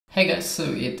Hey guys, so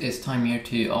it is time here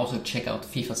to also check out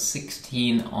FIFA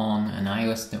 16 on an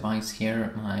iOS device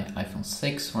here, my iPhone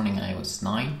 6 running iOS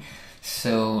 9.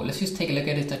 So let's just take a look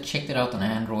at it. I checked it out on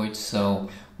Android, so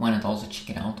why not also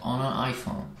check it out on an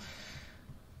iPhone?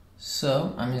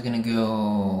 So I'm just gonna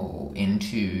go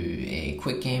into a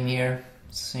quick game here,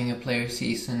 single player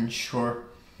season, sure.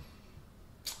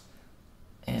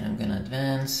 And I'm gonna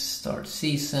advance, start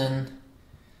season.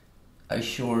 Are you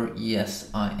sure? Yes,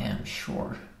 I am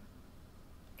sure.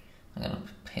 I'm gonna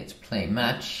hit play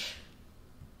match,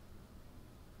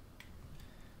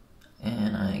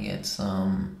 and I get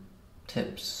some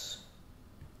tips.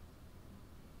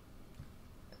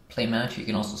 Play match, you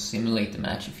can also simulate the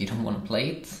match if you don't want to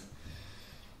play it.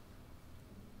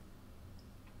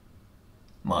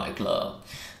 My club.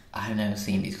 I have never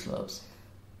seen these clubs,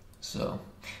 so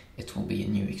it will be a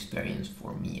new experience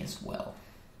for me as well.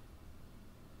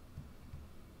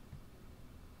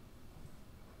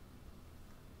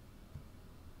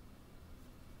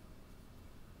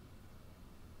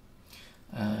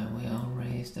 We'll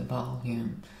raise the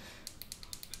volume.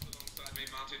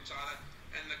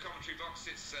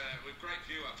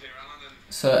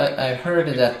 So I heard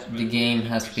that the game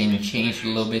has been changed a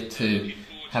little bit to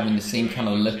having the same kind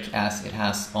of look as it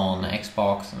has on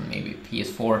Xbox and maybe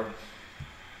PS4.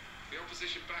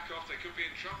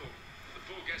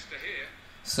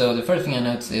 So the first thing I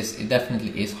noticed is it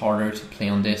definitely is harder to play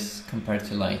on this compared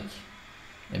to like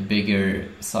a bigger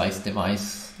size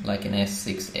device like an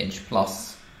S6 Edge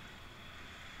Plus.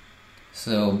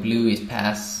 So blue is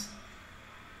pass,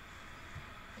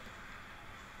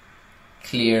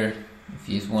 clear if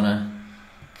you just want to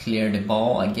clear the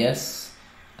ball, I guess.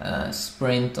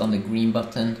 Sprint on the green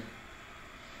button.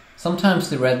 Sometimes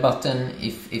the red button,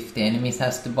 if the enemy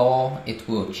has the ball, it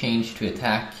will change to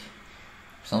attack,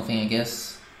 something I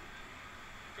guess.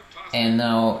 And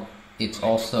now it's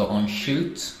also on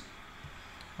shoot.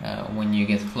 When you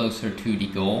get closer to the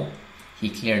goal. He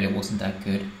clearly wasn't that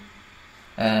good.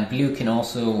 Blue can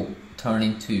also turn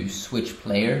into switch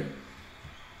player.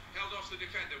 Held off the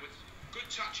defender with good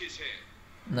touches here.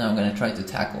 Now I'm gonna try to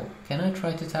tackle. Can I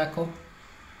try to tackle?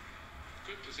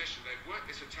 Good position. They've worked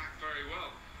this attack very well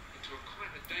into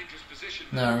quite a dangerous position.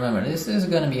 Now remember, this is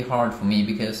gonna be hard for me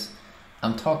because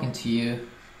I'm talking to you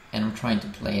and I'm trying to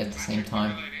play at the same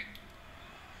time.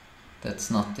 That's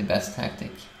not the best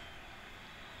tactic.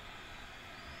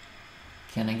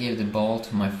 Can I give the ball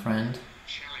to my friend?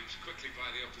 Challenged quickly by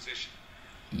the opposition.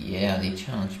 Yeah, they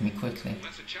challenged me quickly.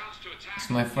 That's a chance to attack. Is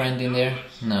my friend in there?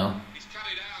 No. He's cut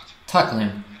it out. Tackle him.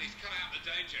 And he's cut out the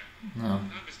danger. No.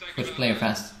 No mistake. Switch player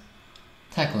fast.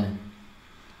 Tackle him.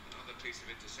 Another piece of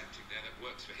intercepting there that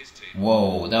works for his team.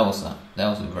 Whoa, that was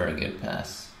a very good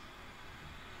pass.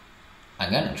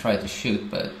 I'm gonna try to shoot,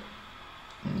 but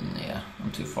yeah,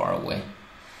 I'm too far away.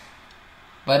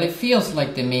 But it feels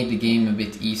like they made the game a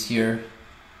bit easier.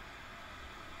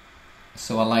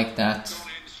 So I like that.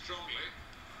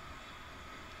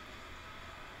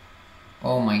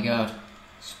 Oh my god.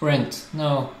 Sprint.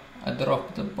 No, I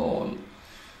dropped the ball.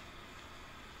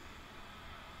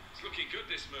 It's looking good,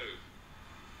 this move.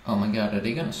 Oh my god, are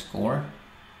they gonna score?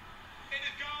 In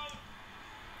a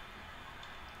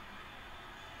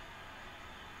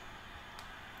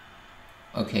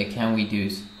goal. Okay, can we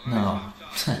do... No.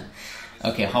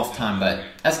 Okay, half time, but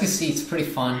as you can see, it's pretty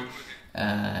fun.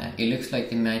 It looks like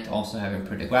they might also have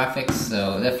improved the graphics,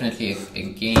 so definitely a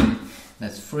game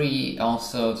that's free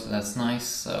also, so that's nice.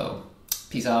 So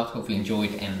peace out, hopefully you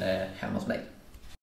enjoyed, and have a nice day.